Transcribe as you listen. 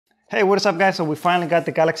Hey, what is up guys? So we finally got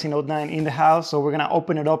the Galaxy Note 9 in the house, so we're gonna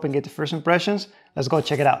open it up and get the first impressions. Let's go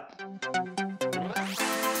check it out.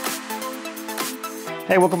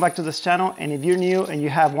 Hey, welcome back to this channel, and if you're new and you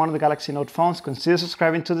have one of the Galaxy Note phones, consider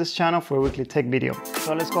subscribing to this channel for a weekly tech video.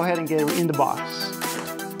 So let's go ahead and get it in the box.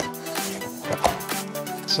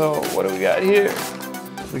 So what do we got here?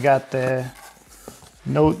 We got the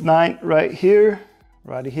Note 9 right here.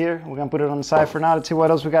 We're gonna put it on the side for now. Let's see what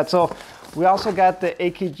else we got. So we also got the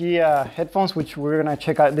AKG headphones, which we're gonna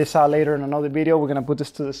check out this out later in another video. We're gonna put this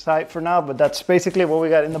to the side for now, but that's basically what we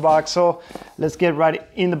got in the box. So let's get right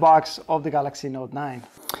in the box of the Galaxy Note 9.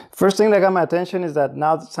 First thing that got my attention is that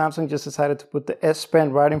now Samsung just decided to put the S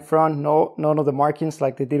Pen right in front. None of the markings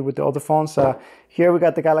like they did with the other phones. Here we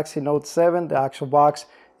got the Galaxy Note 7, the actual box,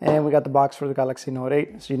 and we got the box for the Galaxy Note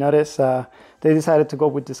 8. So you notice they decided to go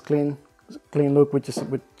with this clean look with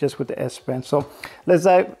just with the S Pen. So let's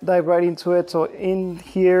dive right into it. So in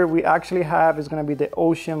here we actually have, it's going to be the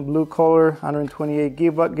ocean blue color, 128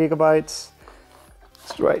 gigabytes.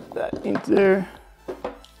 Let's write that into there,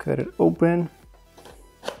 cut it open.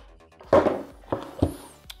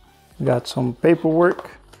 We got some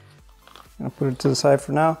paperwork. I'm gonna put it to the side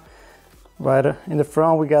for now. Right in the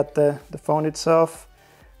front we got the phone itself.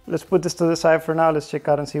 Let's put this to the side for now. Let's check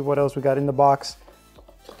out and see what else we got in the box.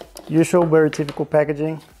 Usual, very typical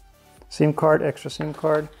packaging. SIM card, extra SIM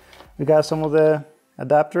card. We got some of the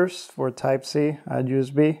adapters for Type-C,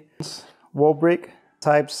 USB. Wall brick,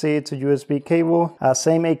 Type-C to USB cable.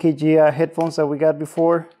 Same AKG headphones that we got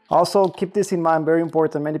before. Also, keep this in mind, very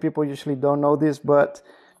important. Many people usually don't know this, but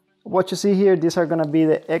what you see here, these are gonna be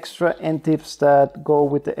the extra end tips that go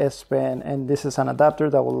with the S Pen, and this is an adapter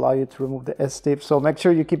that will allow you to remove the S tip. So make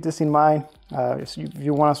sure you keep this in mind if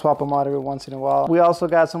you want to swap them out every once in a while. We also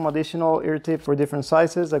got some additional ear tips for different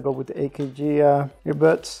sizes that go with the AKG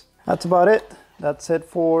earbuds. That's about it. That's it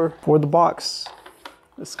for the box.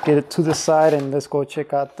 Let's get it to the side and let's go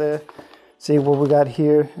check out see what we got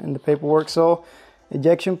here in the paperwork. So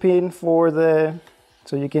ejection pin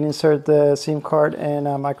so you can insert the SIM card and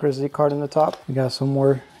a micro SD card in the top. We got some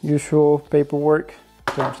more usual paperwork,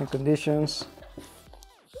 terms and conditions,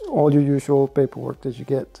 all your usual paperwork that you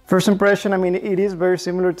get. First impression, I mean, it is very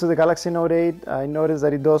similar to the Galaxy Note 8. I noticed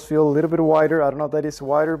that it does feel a little bit wider. I don't know if that is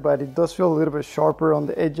wider, but it does feel a little bit sharper on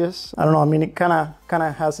the edges. I don't know, I mean, it kind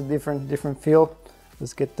of has a different feel.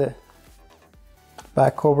 Let's get the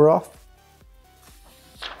back cover off.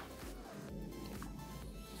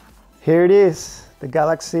 Here it is, the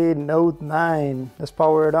Galaxy Note 9. Let's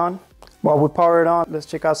power it on. While we power it on, let's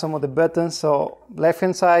check out some of the buttons. So left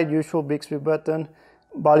hand side, usual Bixby button,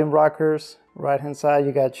 volume rockers. Right hand side,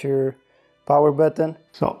 you got your power button.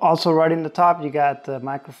 So also right in the top, you got the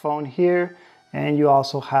microphone here, and you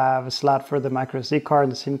also have a slot for the micro SD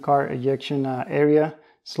card, the SIM card ejection area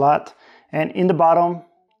slot. And in the bottom,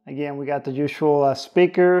 again, we got the usual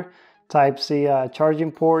speaker, Type-C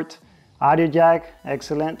charging port, audio jack,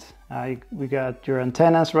 excellent. We got your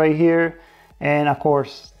antennas right here, and of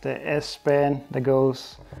course the S Pen that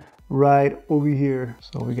goes right over here.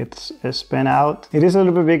 So we get this S Pen out. It is a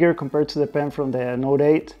little bit bigger compared to the pen from the Note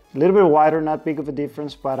 8. A little bit wider, not big of a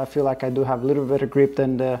difference, but I feel like I do have a little bit better grip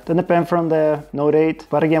than the pen from the Note 8.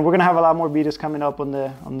 But again, we're gonna have a lot more videos coming up on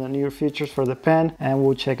the newer features for the pen, and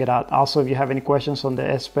we'll check it out. Also, if you have any questions on the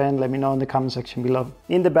S Pen, let me know in the comment section below.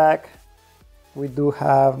 In the back, we do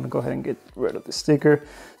have, I'm gonna go ahead and get rid of the sticker.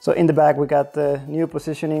 So in the back, we got the new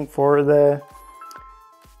positioning for the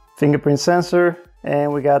fingerprint sensor,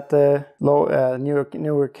 and we got the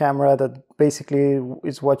newer camera that basically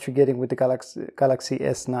is what you're getting with the Galaxy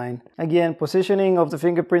S9. Again, positioning of the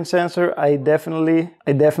fingerprint sensor, I definitely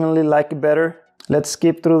like it better. Let's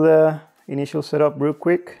skip through the initial setup real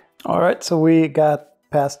quick. All right, so we got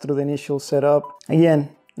passed through the initial setup.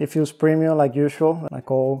 Again, it feels premium like usual, like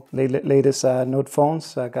all latest Note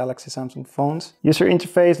phones, Galaxy Samsung phones. User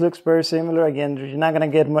interface looks very similar. Again, you're not gonna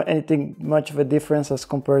get anything much of a difference as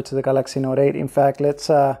compared to the Galaxy Note 8. In fact, let's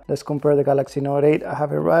compare the Galaxy Note 8. I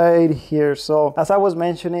have it right here. So as I was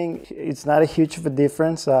mentioning, it's not a huge of a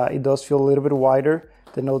difference. It does feel a little bit wider,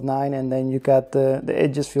 the Note 9, and then you got the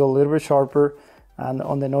edges feel a little bit sharper. And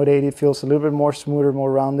on the Note 8, it feels a little bit more smoother,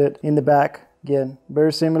 more rounded. In the back, again,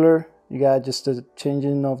 very similar. You got just the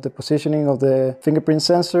changing of the positioning of the fingerprint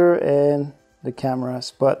sensor and the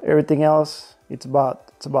cameras, but everything else, it's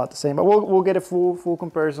about the same. But we'll get a full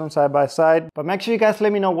comparison side by side. But make sure you guys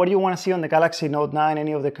let me know what do you want to see on the Galaxy Note 9,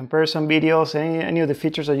 any of the comparison videos, any of the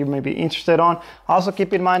features that you may be interested on. Also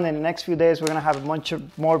keep in mind that in the next few days we're gonna have a bunch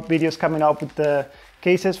of more videos coming up with the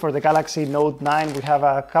cases for the Galaxy Note 9. We have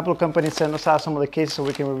a couple of companies send us out some of the cases so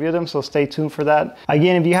we can review them, so stay tuned for that.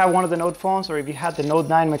 Again, if you have one of the Note phones or if you had the Note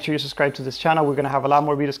 9, make sure you subscribe to this channel. We're gonna have a lot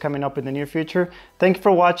more videos coming up in the near future. Thank you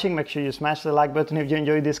for watching. Make sure you smash the like button if you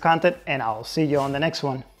enjoyed this content, and I'll see you on the next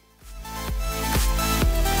one.